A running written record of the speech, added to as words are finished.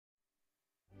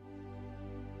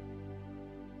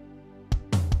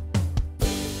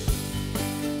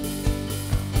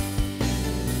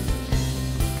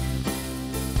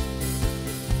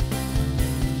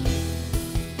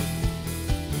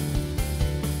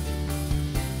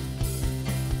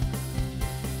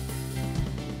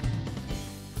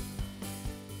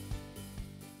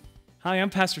Hi,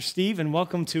 I'm Pastor Steve, and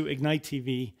welcome to Ignite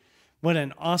TV. What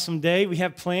an awesome day we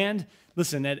have planned.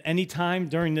 Listen, at any time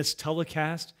during this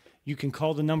telecast, you can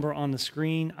call the number on the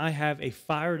screen. I have a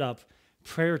fired up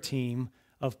prayer team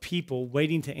of people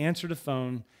waiting to answer the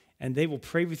phone, and they will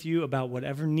pray with you about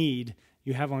whatever need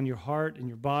you have on your heart and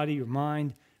your body, your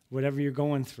mind, whatever you're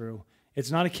going through. It's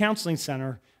not a counseling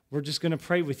center. We're just going to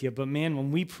pray with you. But man,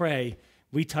 when we pray,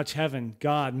 we touch heaven.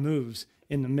 God moves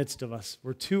in the midst of us.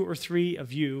 Where 2 or 3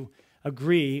 of you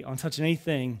agree on touching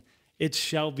anything, it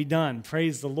shall be done.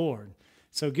 Praise the Lord.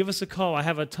 So give us a call. I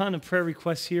have a ton of prayer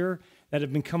requests here that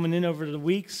have been coming in over the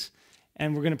weeks,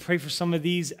 and we're going to pray for some of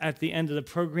these at the end of the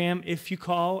program. If you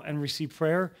call and receive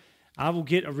prayer, I will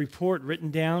get a report written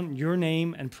down, your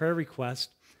name and prayer request,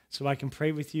 so I can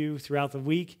pray with you throughout the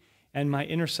week, and my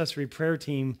intercessory prayer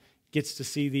team gets to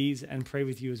see these and pray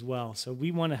with you as well. So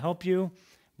we want to help you.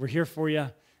 We're here for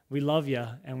you. We love you,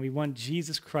 and we want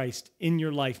Jesus Christ in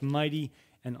your life, mighty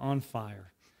and on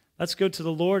fire. Let's go to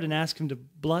the Lord and ask him to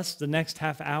bless the next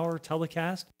half-hour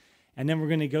telecast, and then we're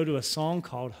going to go to a song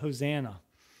called Hosanna.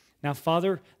 Now,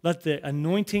 Father, let the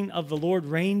anointing of the Lord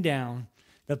rain down,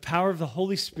 the power of the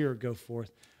Holy Spirit go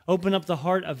forth. Open up the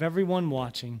heart of everyone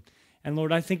watching. And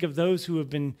Lord, I think of those who have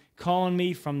been calling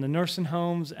me from the nursing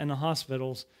homes and the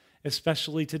hospitals,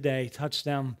 especially today. Touch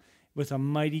them with a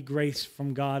mighty grace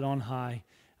from God on high.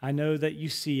 I know that you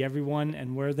see everyone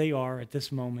and where they are at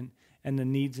this moment and the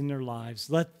needs in their lives.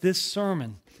 Let this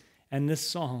sermon and this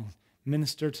song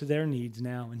minister to their needs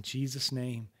now. In Jesus'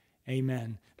 name,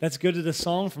 amen. Let's go to the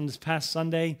song from this past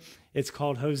Sunday. It's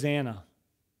called Hosanna.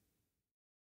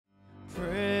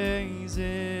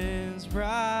 Praises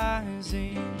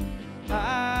rising,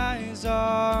 eyes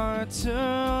are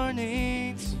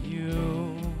turning to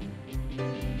you.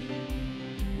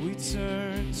 We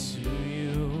turn to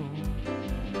you.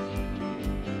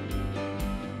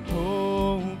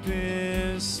 Hope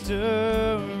is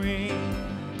stirring,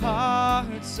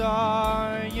 hearts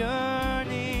are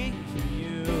yearning for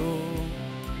you.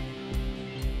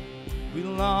 We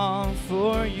long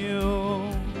for you.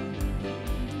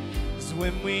 'Cause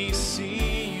when we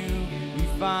see you, we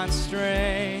find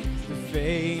strength to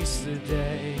face the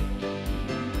day.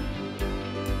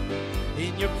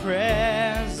 In your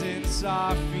presence,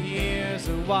 our fears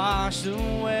are washed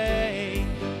away,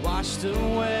 washed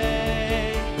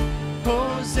away.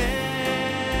 Hosanna,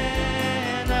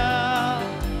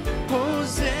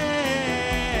 Hosanna,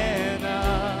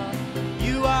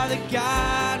 you are the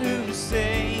God who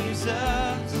saves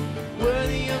us,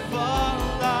 worthy of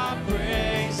all our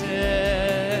praises.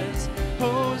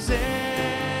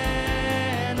 Hosanna,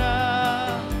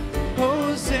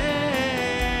 Hosanna,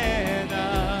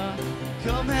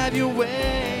 come have your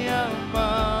way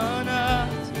among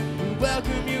us. We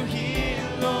welcome you here,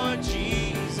 Lord Jesus.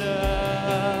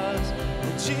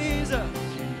 Jesus,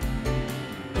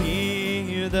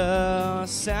 hear the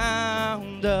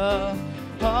sound of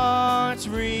hearts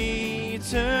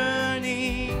returning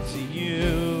to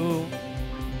you.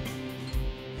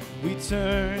 We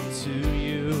turn to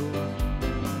you.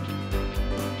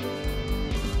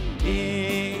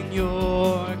 In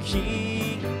your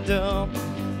kingdom,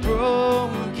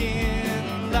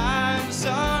 broken lives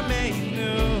are made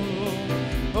new.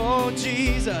 Oh,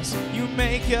 Jesus, you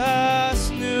make us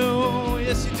new.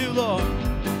 Yes, you do, Lord.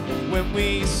 When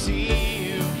we see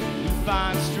you, we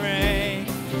find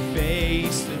strength to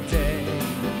face the day.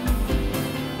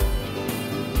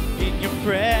 In your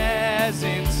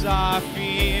presence, our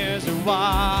fears are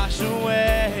washed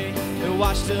away. They're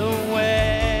washed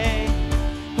away.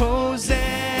 Hosanna,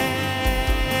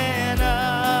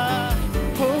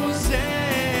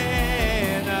 Hosanna,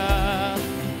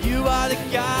 you are the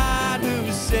God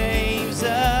who saves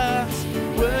us,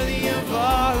 worthy of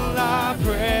all our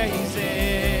praises.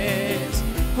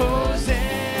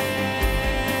 Hosanna,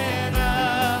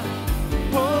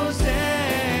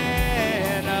 Hosanna,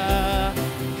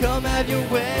 come have your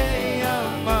way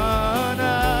among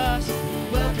us.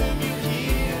 Welcome you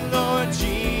here, Lord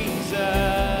Jesus.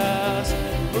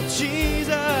 Oh,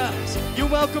 Jesus, you're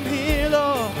welcome here,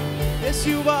 Lord. Yes,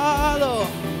 you are, Lord.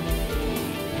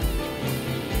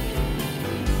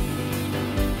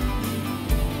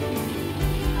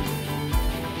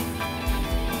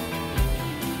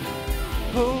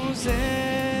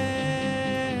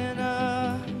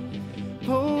 Hosanna,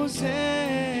 Hosanna,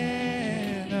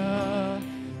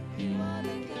 you are the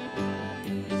God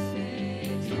who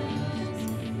saves us,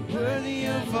 worthy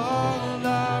of all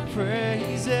our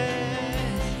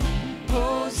praises.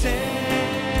 Hosanna,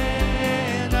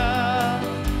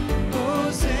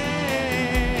 Hosanna,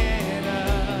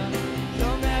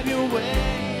 come have your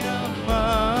way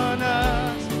among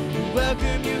us. We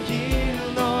welcome you here,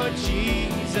 Lord Jesus.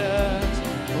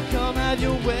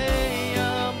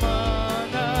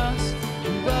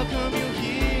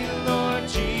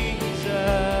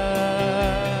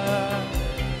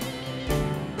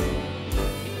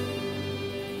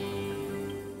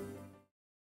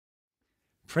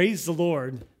 Praise the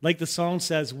Lord. Like the song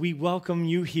says, we welcome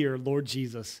you here, Lord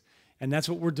Jesus. And that's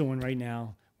what we're doing right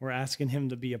now. We're asking him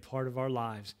to be a part of our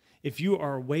lives. If you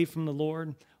are away from the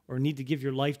Lord or need to give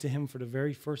your life to him for the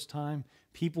very first time,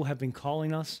 people have been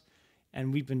calling us,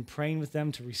 and we've been praying with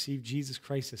them to receive Jesus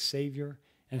Christ as Savior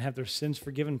and have their sins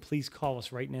forgiven. Please call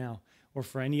us right now. Or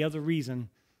for any other reason,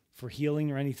 for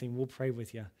healing or anything, we'll pray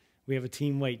with you. We have a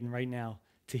team waiting right now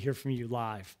to hear from you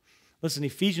live. Listen,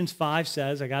 Ephesians 5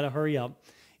 says, I got to hurry up,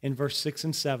 in verse 6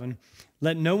 and 7,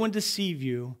 let no one deceive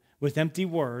you with empty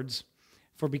words,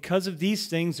 for because of these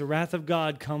things the wrath of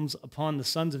God comes upon the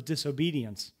sons of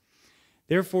disobedience.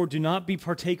 Therefore do not be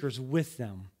partakers with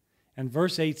them. And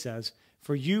verse 8 says,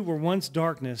 for you were once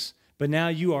darkness, but now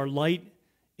you are light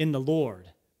in the Lord.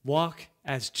 Walk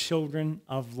as children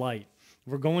of light.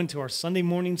 We're going to our Sunday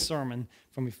morning sermon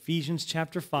from Ephesians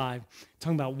chapter 5,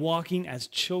 talking about walking as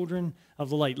children of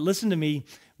the light. Listen to me.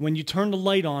 When you turn the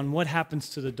light on, what happens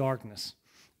to the darkness?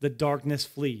 The darkness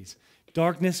flees.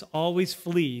 Darkness always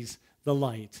flees the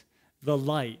light. The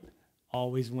light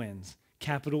always wins.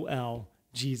 Capital L,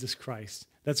 Jesus Christ.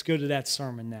 Let's go to that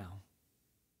sermon now.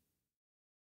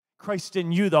 Christ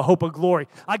in you, the hope of glory.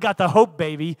 I got the hope,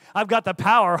 baby. I've got the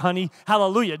power, honey.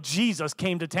 Hallelujah. Jesus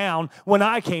came to town when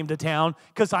I came to town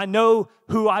because I know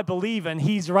who I believe in.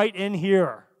 He's right in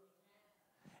here.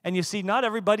 And you see, not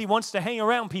everybody wants to hang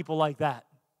around people like that.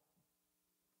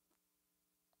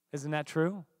 Isn't that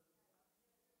true?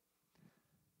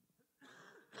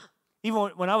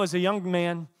 Even when I was a young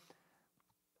man,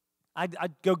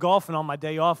 I'd go golfing on my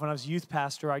day off. When I was a youth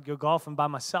pastor, I'd go golfing by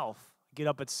myself. Get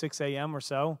up at 6 a.m. or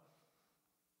so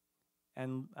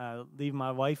and leave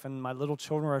my wife and my little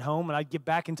children at home, and I'd get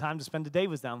back in time to spend the day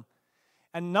with them.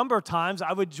 And a number of times,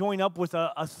 I would join up with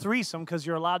a threesome because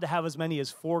you're allowed to have as many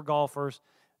as 4 golfers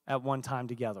at one time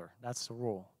together. That's the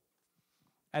rule.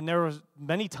 And there was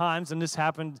many times, and this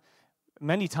happened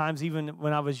many times even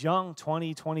when I was young,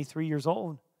 20, 23 years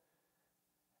old,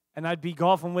 and I'd be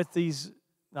golfing with these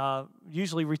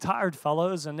usually retired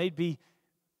fellows, and they'd be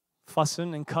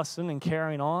fussing and cussing and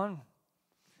carrying on.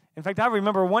 In fact, I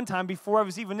remember one time before I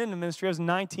was even in the ministry, I was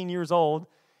 19 years old,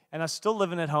 and I was still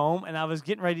living at home, and I was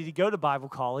getting ready to go to Bible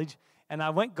college, and I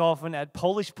went golfing at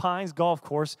Polish Pines Golf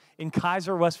Course in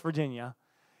Kaiser, West Virginia.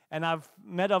 And I've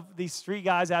met up, these 3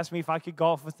 guys asked me if I could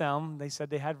golf with them. They said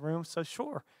they had room, so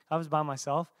sure. I was by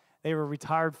myself. They were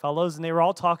retired fellows, and they were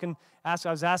all talking. I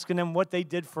was asking them what they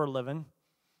did for a living.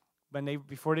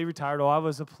 Before they retired, I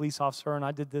was a police officer, and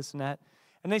I did this and that.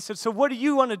 And they said, so what do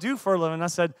you want to do for a living? I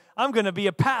said, I'm going to be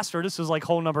a pastor. This was like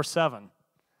hole number 7.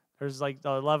 There's like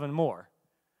 11 more.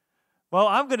 Well,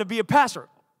 I'm going to be a pastor.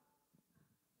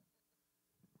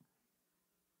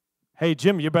 Hey,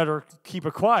 Jim, you better keep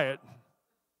it quiet.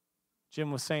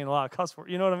 Jim was saying a lot of cuss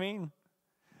words. You know what I mean?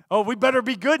 Oh, we better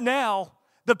be good now.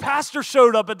 The pastor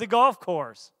showed up at the golf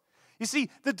course. You see,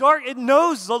 the dark, it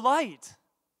knows the light.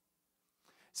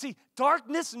 See,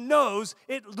 darkness knows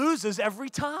it loses every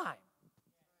time.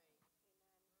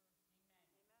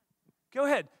 Go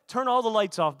ahead. Turn all the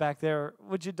lights off back there.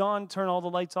 Would you, Dawn, turn all the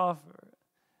lights off?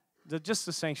 Just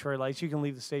the sanctuary lights. You can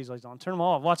leave the stage lights on. Turn them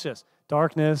all off. Watch this.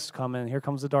 Darkness coming. Here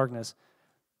comes the darkness.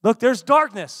 Look, there's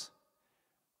darkness.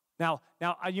 Now,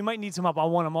 you might need some help. I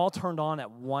want them all turned on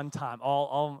at one time.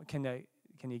 Can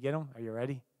you get them? Are you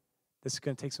ready? This is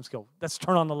going to take some skill. Let's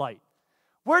turn on the light.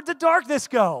 Where'd the darkness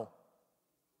go?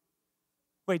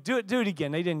 Wait, do it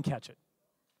again. They didn't catch it.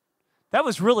 That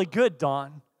was really good,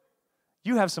 Dawn.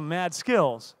 You have some mad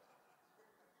skills.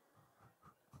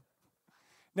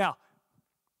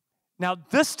 Now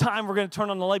this time we're going to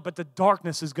turn on the light, but the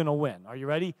darkness is going to win. Are you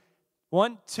ready?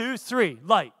 1, 2, 3,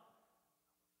 light.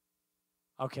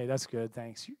 Okay, that's good,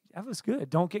 thanks. That was good.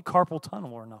 Don't get carpal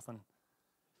tunnel or nothing.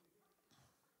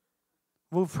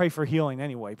 We'll pray for healing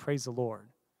anyway. Praise the Lord.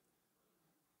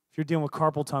 If you're dealing with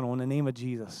carpal tunnel, in the name of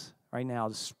Jesus, right now,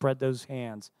 just spread those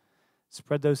hands.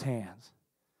 Spread those hands.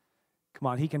 Come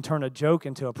on, he can turn a joke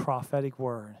into a prophetic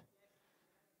word.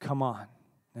 Come on.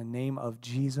 In the name of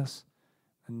Jesus.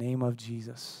 In the name of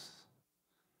Jesus.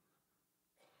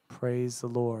 Praise the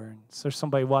Lord. So there's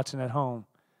somebody watching at home.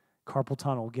 Carpal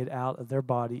tunnel, get out of their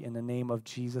body in the name of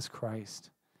Jesus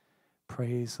Christ.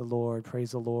 Praise the Lord.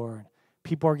 Praise the Lord.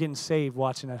 People are getting saved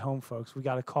watching at home, folks. We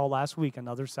got a call last week,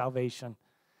 another salvation.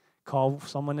 Call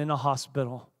someone in a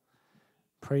hospital.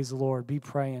 Praise the Lord. Be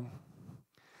praying.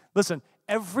 Listen,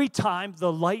 every time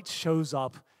the light shows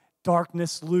up,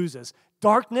 darkness loses.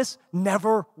 Darkness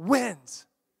never wins.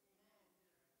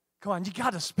 Come on, you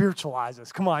got to spiritualize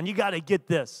this. Come on, you got to get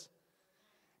this.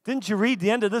 Didn't you read the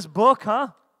end of this book, huh?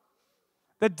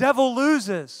 The devil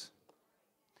loses.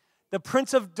 The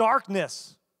prince of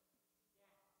darkness.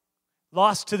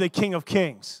 lost to the King of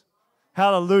Kings.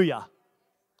 Hallelujah.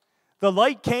 The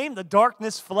light came, the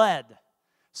darkness fled.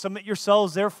 Submit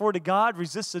yourselves, therefore, to God.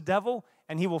 Resist the devil,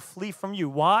 and he will flee from you.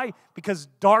 Why? Because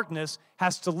darkness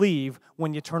has to leave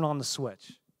when you turn on the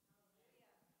switch.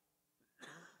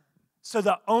 So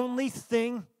the only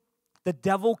thing the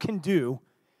devil can do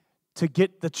to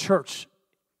get the church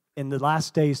in the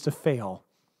last days to fail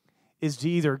is to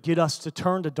either get us to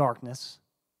turn to darkness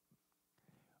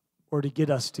or to get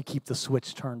us to keep the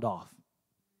switch turned off.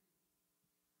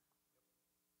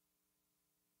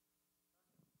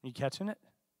 You catching it?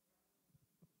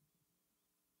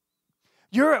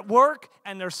 You're at work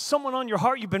and there's someone on your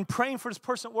heart. You've been praying for this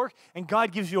person at work and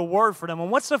God gives you a word for them. And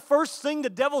what's the first thing the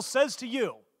devil says to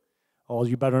you? Oh,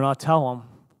 you better not tell them.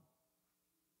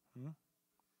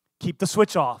 Keep the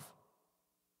switch off.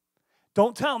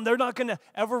 Don't tell them. They're not going to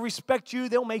ever respect you.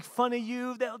 They'll make fun of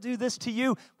you. They'll do this to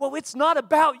you. Well, it's not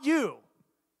about you.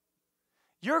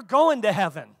 You're going to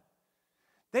heaven.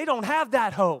 They don't have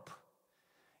that hope.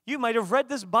 You might have read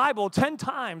this Bible 10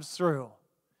 times through.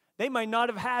 They might not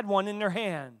have had one in their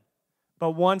hand,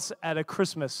 but once at a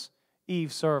Christmas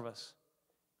Eve service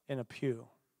in a pew.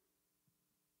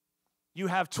 You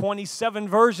have 27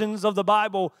 versions of the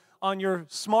Bible on your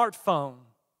smartphone.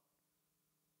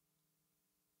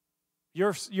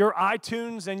 Your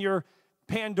iTunes and your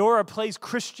Pandora plays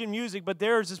Christian music, but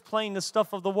theirs is playing the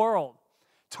stuff of the world.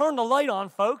 Turn the light on,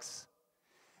 folks.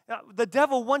 The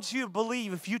devil wants you to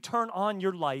believe if you turn on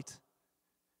your light,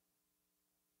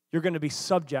 you're going to be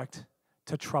subject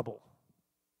to trouble.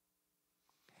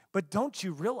 But don't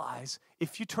you realize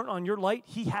if you turn on your light,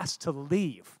 he has to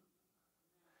leave.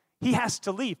 He has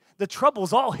to leave. The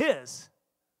trouble's all his.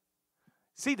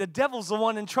 See, the devil's the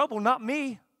one in trouble, not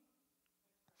me.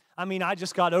 I mean, I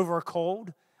just got over a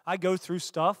cold. I go through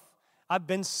stuff. I've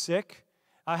been sick.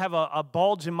 I have a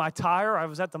bulge in my tire. I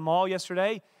was at the mall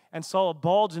yesterday and saw a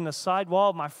bulge in the sidewall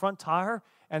of my front tire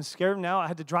and scared him. Now I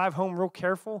had to drive home real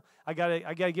careful. I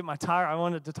gotta get my tire. I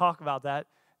wanted to talk about that,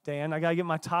 Dan. I got to get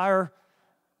my tire.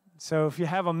 So if you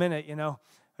have a minute,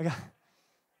 I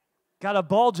got a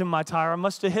bulge in my tire. I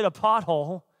must have hit a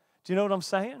pothole. Do you know what I'm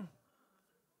saying?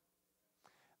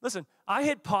 Listen, I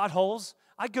hit potholes.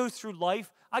 I go through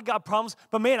life. I got problems.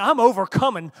 But man, I'm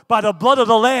overcoming by the blood of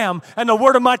the Lamb and the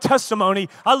word of my testimony.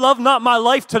 I love not my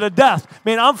life to the death.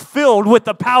 Man, I'm filled with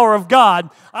the power of God.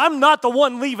 I'm not the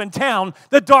one leaving town.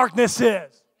 The darkness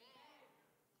is.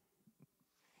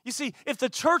 You see, if the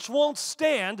church won't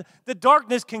stand, the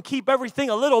darkness can keep everything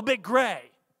a little bit gray.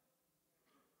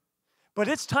 But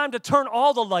it's time to turn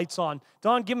all the lights on.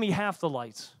 Don, give me half the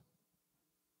lights.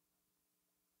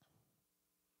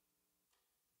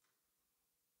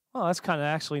 Well, that's kind of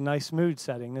actually a nice mood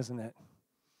setting, isn't it?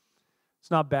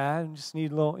 It's not bad. You just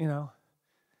need a little,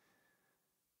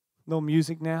 little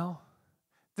music now.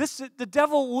 The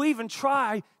devil will even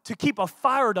try to keep a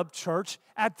fired up church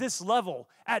at this level,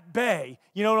 at bay.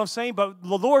 You know what I'm saying? But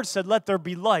the Lord said, let there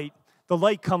be light. The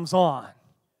light comes on.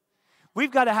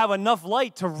 We've got to have enough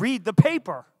light to read the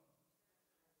paper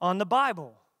on the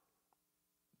Bible.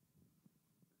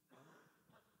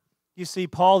 You see,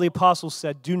 Paul the Apostle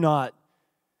said, do not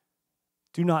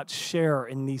share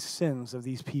in these sins of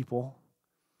these people,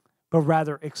 but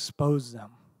rather expose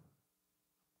them.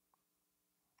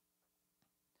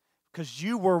 Because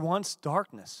you were once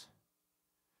darkness.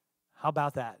 How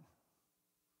about that?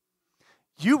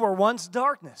 You were once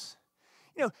darkness.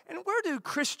 And where do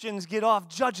Christians get off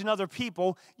judging other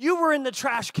people? You were in the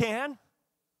trash can.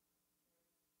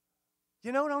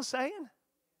 You know what I'm saying?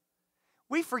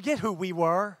 We forget who we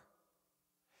were.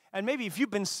 And maybe if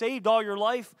you've been saved all your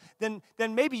life, then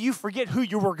maybe you forget who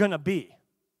you were going to be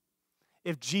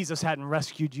if Jesus hadn't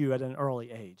rescued you at an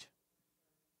early age.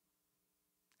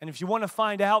 And if you want to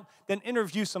find out, then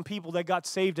interview some people that got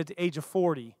saved at the age of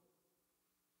 40.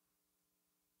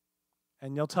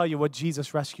 And they'll tell you what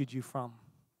Jesus rescued you from.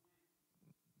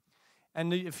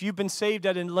 And if you've been saved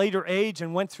at a later age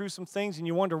and went through some things and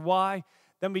you wonder why,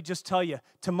 let me just tell you,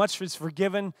 to much is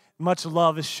forgiven, much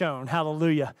love is shown.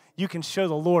 Hallelujah. You can show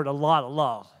the Lord a lot of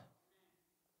love.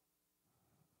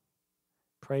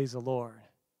 Praise the Lord.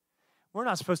 We're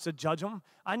not supposed to judge them.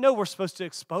 I know we're supposed to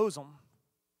expose them.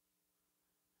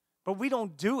 But we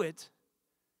don't do it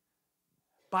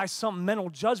by some mental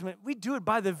judgment. We do it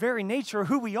by the very nature of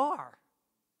who we are.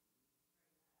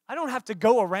 I don't have to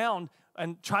go around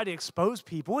and try to expose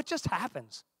people. It just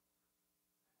happens.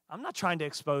 I'm not trying to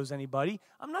expose anybody.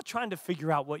 I'm not trying to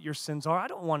figure out what your sins are. I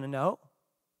don't want to know.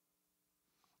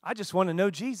 I just want to know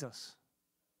Jesus.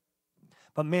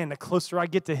 But man, the closer I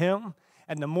get to him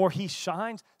and the more he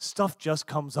shines, stuff just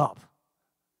comes up.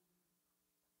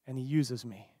 And he uses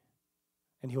me.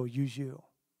 and he'll use you.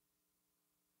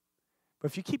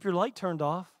 But if you keep your light turned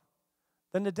off,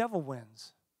 then the devil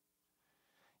wins.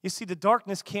 You see, the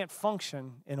darkness can't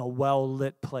function in a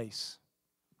well-lit place.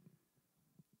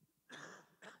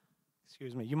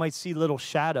 Excuse me. You might see little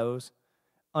shadows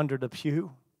under the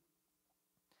pew.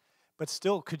 But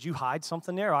still, could you hide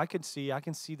something there? I can see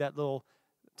that little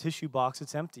tissue box.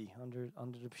 It's empty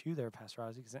under the pew there, Pastor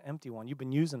Isaac. It's an empty one. You've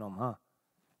been using them, huh?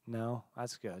 No,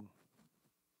 that's good.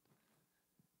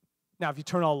 Now, if you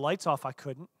turn all the lights off, I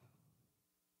couldn't.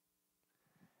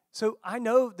 So I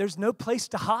know there's no place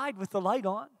to hide with the light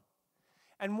on.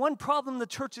 And one problem the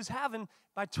church is having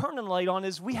by turning the light on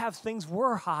is we have things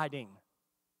we're hiding.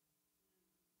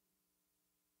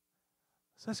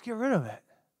 So let's get rid of it.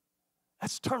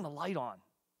 Let's turn the light on.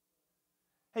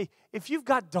 Hey, if you've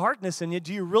got darkness in you,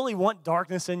 do you really want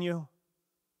darkness in you?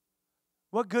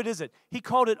 What good is it? He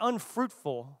called it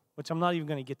unfruitful, which I'm not even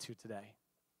going to get to today.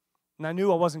 And I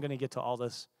knew I wasn't going to get to all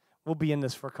this. We'll be in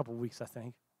this for a couple weeks, I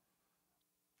think.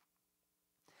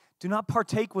 Do not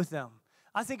partake with them.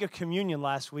 I think of communion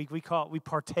last week. We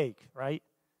partake, right?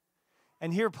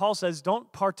 And here Paul says,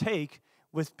 don't partake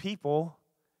with people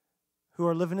who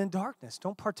are living in darkness.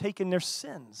 Don't partake in their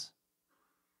sins.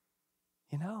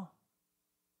 You know?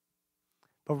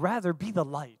 But rather be the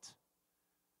light.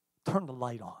 Turn the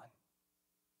light on.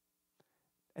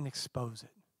 And expose it.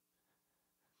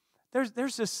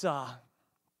 There's this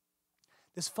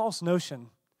false notion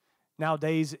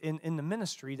nowadays in the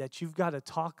ministry that you've got to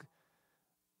talk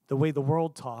the way the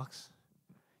world talks.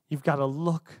 You've got to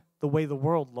look the way the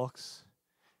world looks.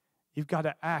 You've got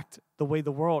to act the way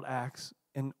the world acts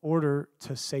in order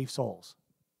to save souls.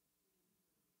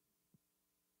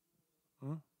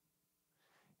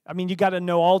 I mean, you got to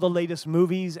know all the latest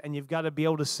movies, and you've got to be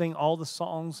able to sing all the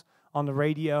songs on the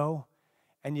radio,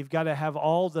 and you've got to have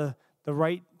all the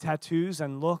right tattoos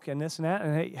and look and this and that.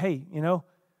 And hey, you know,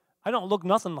 I don't look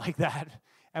nothing like that.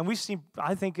 And we've seen,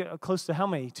 I think, close to how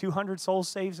many? 200 souls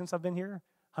saved since I've been here?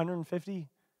 150?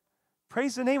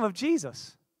 Praise the name of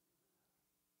Jesus.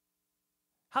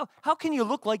 How can you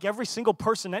look like every single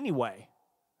person anyway?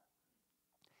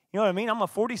 You know what I mean? I'm a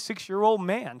 46-year-old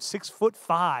man,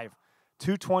 6'5",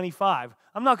 225.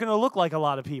 I'm not going to look like a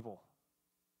lot of people.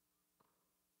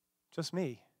 Just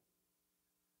me.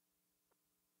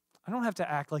 I don't have to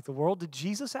act like the world. Did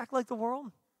Jesus act like the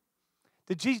world?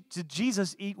 Did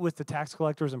Jesus eat with the tax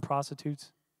collectors and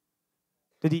prostitutes?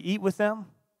 Did he eat with them?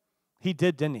 He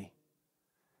did, didn't he?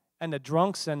 And the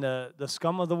drunks and the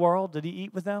scum of the world, did he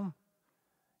eat with them?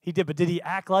 He did, but did he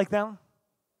act like them?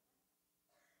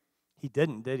 He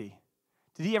didn't, did he?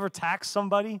 Did he ever tax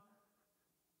somebody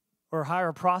or hire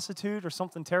a prostitute or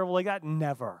something terrible like that?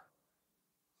 Never.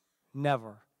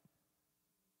 Never.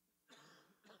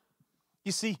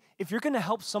 You see, if you're going to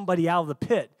help somebody out of the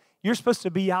pit, you're supposed to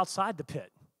be outside the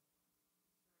pit.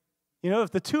 You know,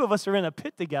 if the two of us are in a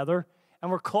pit together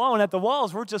and we're clawing at the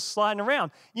walls, we're just sliding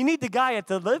around. You need the guy at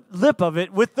the lip of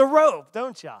it with the rope,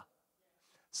 don't you?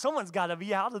 Someone's got to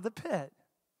be out of the pit.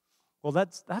 Well,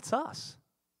 that's us.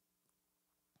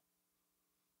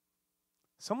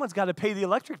 Someone's got to pay the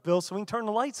electric bill so we can turn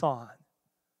the lights on.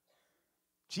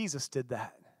 Jesus did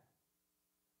that.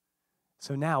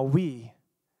 So now we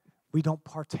don't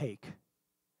partake.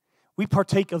 We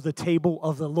partake of the table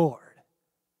of the Lord,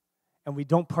 and we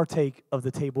don't partake of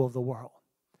the table of the world.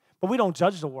 But we don't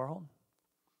judge the world.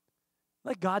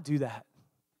 Let God do that.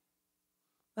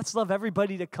 Let's love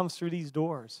everybody that comes through these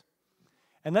doors.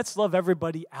 And let's love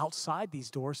everybody outside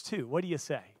these doors too. What do you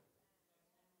say?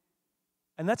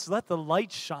 And let's let the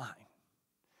light shine,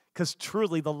 because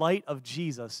truly the light of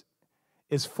Jesus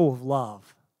is full of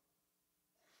love.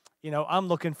 You know, I'm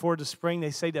looking forward to spring.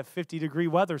 They say that 50-degree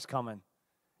weather's coming.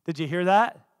 Did you hear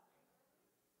that?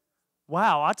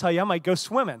 Wow, I'll tell you, I might go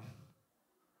swimming.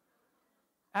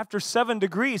 After 7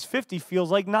 degrees, 50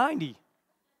 feels like 90.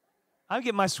 I'll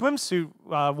get my swimsuit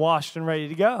washed and ready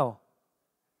to go.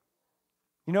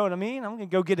 You know what I mean? I'm going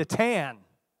to go get a tan.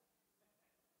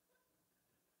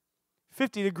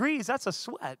 50 degrees, that's a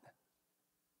sweat.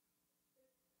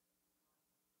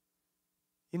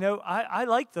 You know, I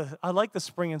like the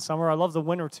spring and summer. I love the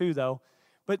winter too, though.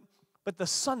 But the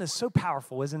sun is so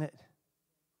powerful, isn't it?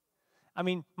 I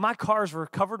mean, my cars were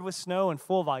covered with snow and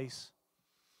full of ice.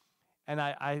 And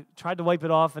I tried to wipe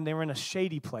it off, and they were in a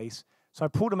shady place. So I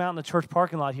pulled them out in the church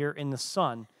parking lot here in the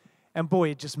sun. And boy,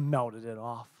 it just melted it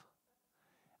off.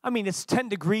 I mean, it's 10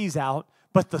 degrees out,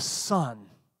 but the sun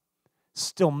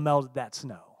still melted that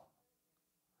snow.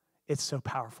 It's so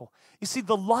powerful. You see,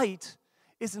 the light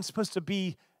isn't supposed to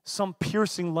be some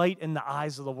piercing light in the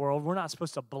eyes of the world. We're not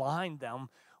supposed to blind them.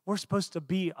 We're supposed to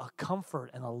be a comfort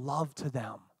and a love to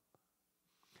them.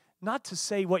 Not to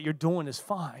say what you're doing is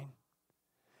fine,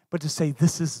 but to say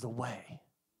this is the way.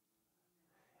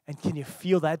 And can you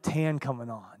feel that tan coming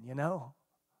on, you know?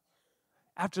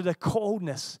 After the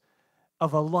coldness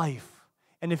of a life.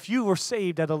 And if you were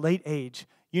saved at a late age,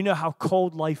 you know how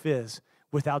cold life is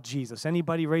without Jesus.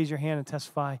 Anybody raise your hand and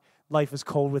testify? Life is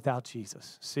cold without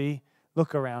Jesus. See?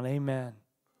 Look around. Amen.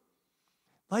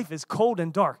 Life is cold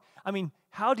and dark. I mean,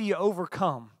 how do you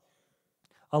overcome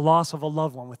a loss of a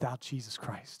loved one without Jesus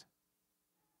Christ?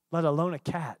 Let alone a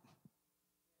cat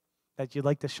that you'd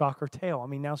like to shock her tail. I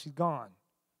mean, now she's gone.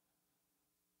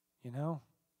 You know?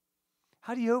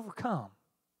 How do you overcome?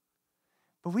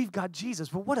 But we've got Jesus.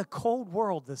 But what a cold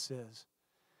world this is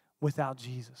without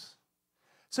Jesus.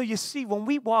 So you see, when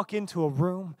we walk into a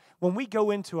room, when we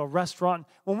go into a restaurant,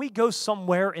 when we go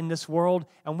somewhere in this world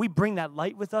and we bring that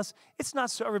light with us, it's not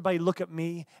so everybody look at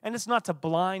me, and it's not to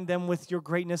blind them with your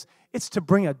greatness. It's to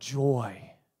bring a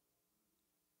joy.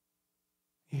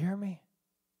 You hear me?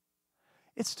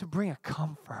 It's to bring a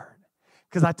comfort.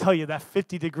 Because I tell you, that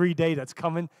 50-degree day that's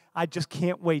coming, I just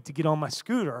can't wait to get on my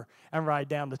scooter and ride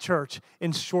down to church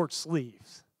in short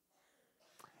sleeves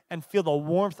and feel the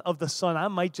warmth of the sun. I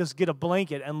might just get a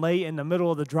blanket and lay in the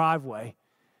middle of the driveway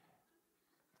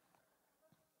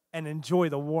and enjoy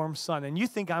the warm sun. And you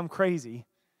think I'm crazy,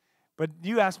 but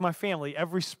you ask my family,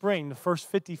 every spring, the first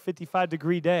 50,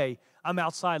 55-degree day, I'm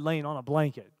outside laying on a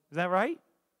blanket. Is that right?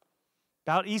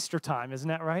 About Easter time, isn't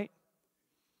that right?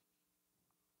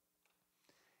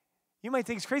 You might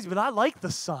think it's crazy, but I like the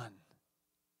sun.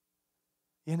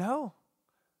 You know?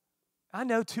 I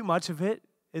know too much of it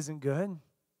isn't good.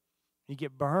 You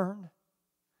get burned.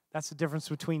 That's the difference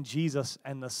between Jesus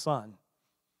and the sun.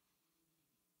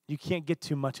 You can't get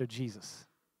too much of Jesus.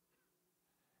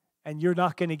 And you're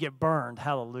not going to get burned.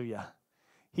 Hallelujah.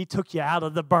 He took you out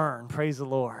of the burn, praise the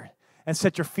Lord, and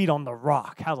set your feet on the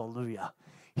rock. Hallelujah.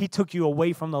 He took you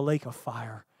away from the lake of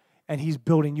fire, and he's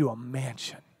building you a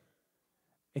mansion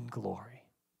in glory.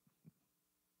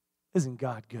 Isn't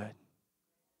God good?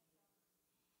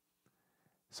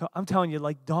 So I'm telling you,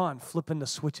 like Dawn flipping the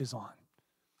switches on.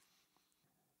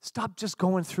 Stop just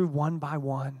going through one by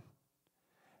one.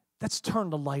 Let's turn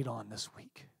the light on this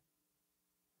week.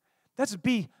 Let's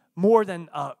be more than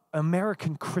an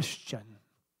American Christian.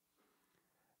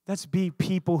 Let's be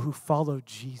people who follow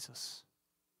Jesus,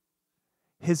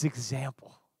 his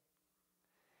example.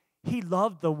 He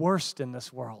loved the worst in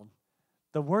this world.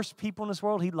 The worst people in this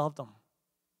world, he loved them.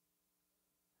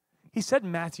 He said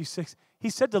in Matthew 6, he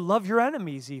said to love your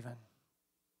enemies even.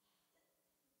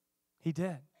 He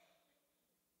did.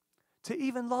 To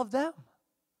even love them.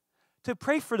 To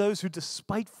pray for those who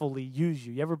despitefully use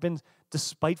you. You ever been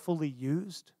despitefully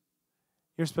used?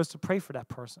 You're supposed to pray for that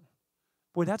person.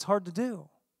 Boy, that's hard to do.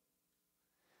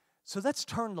 So let's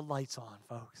turn the lights on,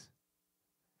 folks.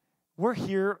 We're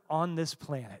here on this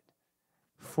planet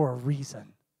for a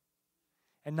reason.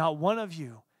 And not one of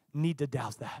you need to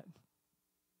doubt that.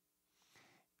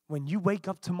 When you wake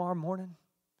up tomorrow morning,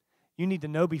 you need to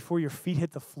know before your feet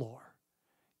hit the floor,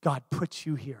 God put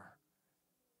you here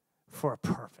for a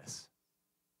purpose.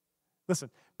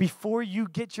 Listen, before you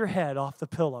get your head off the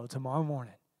pillow tomorrow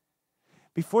morning,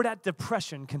 before that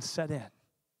depression can set in,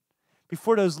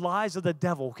 before those lies of the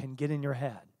devil can get in your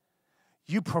head,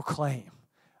 you proclaim,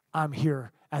 I'm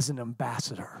here as an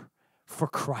ambassador for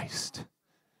Christ.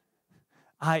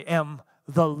 I am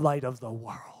the light of the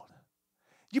world.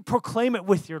 You proclaim it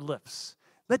with your lips.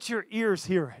 Let your ears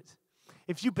hear it.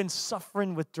 If you've been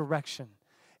suffering with direction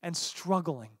and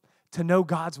struggling to know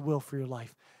God's will for your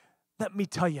life, let me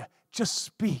tell you, just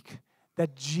speak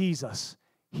that Jesus,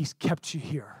 he's kept you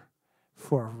here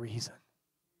for a reason.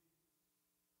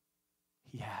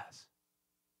 He has.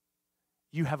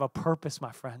 You have a purpose,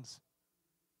 my friends.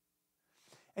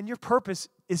 And your purpose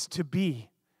is to be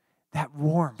that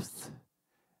warmth,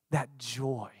 that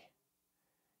joy,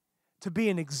 to be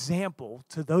an example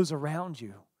to those around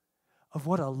you of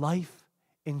what a life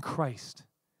in Christ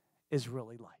is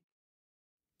really like.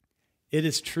 It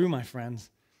is true, my friends.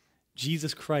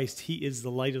 Jesus Christ, he is the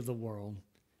light of the world.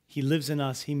 He lives in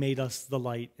us. He made us the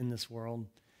light in this world.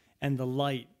 And the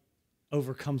light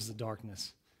overcomes the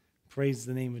darkness. Praise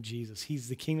the name of Jesus. He's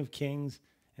the King of kings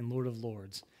and Lord of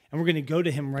lords. And we're going to go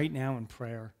to him right now in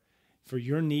prayer for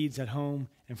your needs at home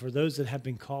and for those that have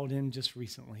been called in just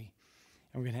recently.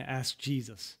 And we're going to ask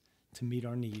Jesus to meet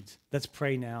our needs. Let's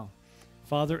pray now.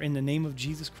 Father, in the name of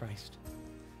Jesus Christ,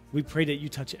 we pray that you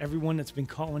touch everyone that's been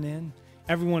calling in,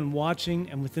 everyone watching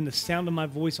and within the sound of my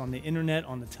voice on the internet,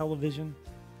 on the television.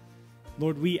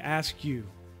 Lord, we ask you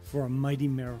for a mighty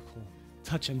miracle.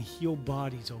 Touch and heal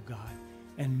bodies, oh God,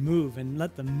 and move and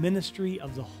let the ministry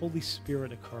of the Holy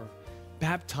Spirit occur.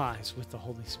 baptize with the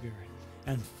Holy Spirit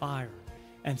and fire,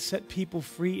 and set people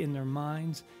free in their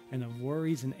minds and of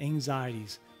worries and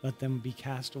anxieties. Let them be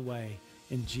cast away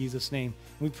in Jesus' name.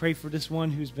 We pray for this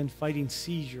one who's been fighting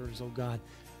seizures, oh God.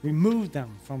 Remove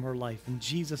them from her life in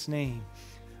Jesus' name.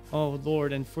 Oh,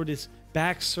 Lord, and for this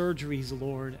back surgeries,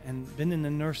 Lord, and been in the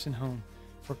nursing home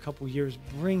for a couple years,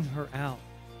 bring her out.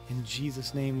 In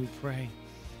Jesus' name we pray.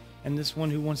 And this one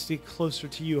who wants to get closer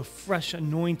to you, a fresh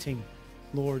anointing,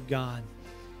 Lord God.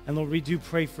 And Lord, we do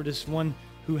pray for this one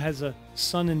who has a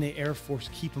son in the Air Force.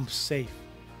 Keep him safe,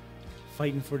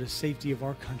 fighting for the safety of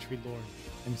our country, Lord,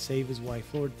 and save his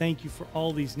wife. Lord, thank you for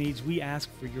all these needs. We ask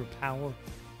for your power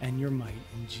and your might.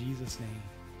 In Jesus' name,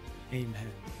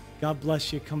 amen. God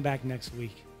bless you. Come back next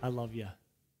week. I love you.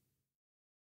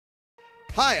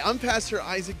 Hi, I'm Pastor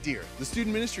Isaac Deer, the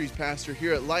student ministries pastor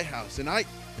here at Lighthouse, and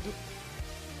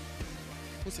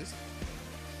what's this?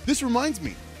 This reminds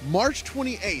me, March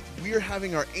 28th, we are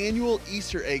having our annual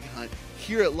Easter egg hunt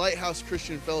here at Lighthouse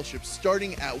Christian Fellowship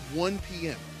starting at 1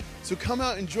 p.m. So come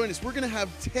out and join us. We're going to have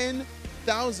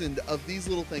 10,000 of these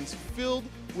little things filled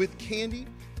with candy.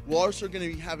 We're also going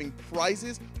to be having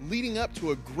prizes leading up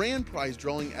to a grand prize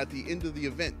drawing at the end of the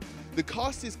event. The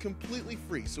cost is completely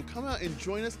free, so come out and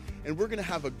join us, and we're going to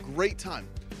have a great time.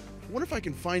 I wonder if I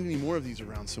can find any more of these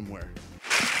around somewhere.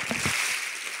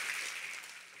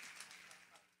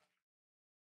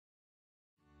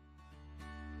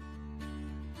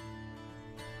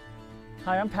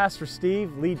 Hi, I'm Pastor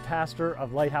Steve, lead pastor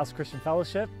of Lighthouse Christian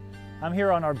Fellowship. I'm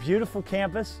here on our beautiful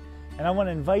campus, and I want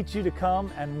to invite you to come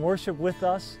and worship with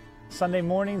us Sunday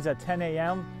mornings at 10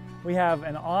 a.m. We have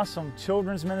an awesome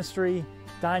children's ministry,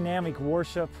 dynamic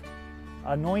worship,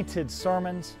 anointed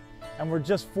sermons, and we're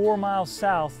just 4 miles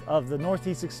south of the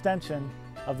northeast extension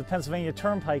of the Pennsylvania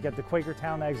Turnpike at the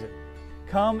Quakertown exit.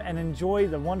 Come and enjoy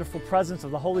the wonderful presence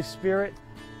of the Holy Spirit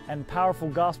and powerful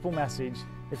gospel message.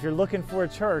 If you're looking for a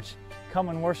church, come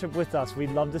and worship with us.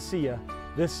 We'd love to see you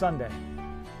this Sunday.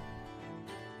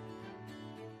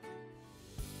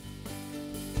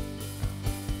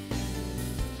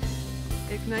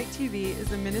 Ignite TV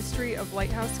is a ministry of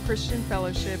Lighthouse Christian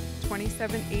Fellowship,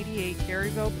 2788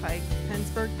 Garyville Pike,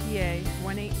 Pennsburg, PA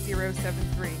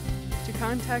 18073. To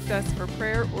contact us for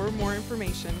prayer or more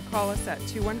information, call us at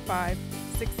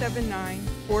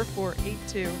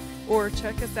 215-679-4482 or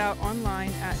check us out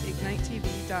online at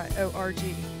ignitetv.org.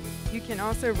 You can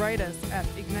also write us at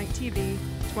Ignite TV,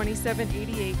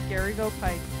 2788 Garyville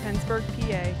Pike, Pennsburg,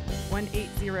 PA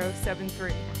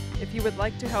 18073. If you would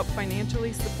like to help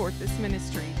financially support this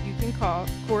ministry, you can call,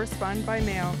 correspond by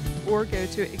mail, or go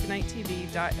to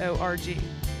ignitetv.org.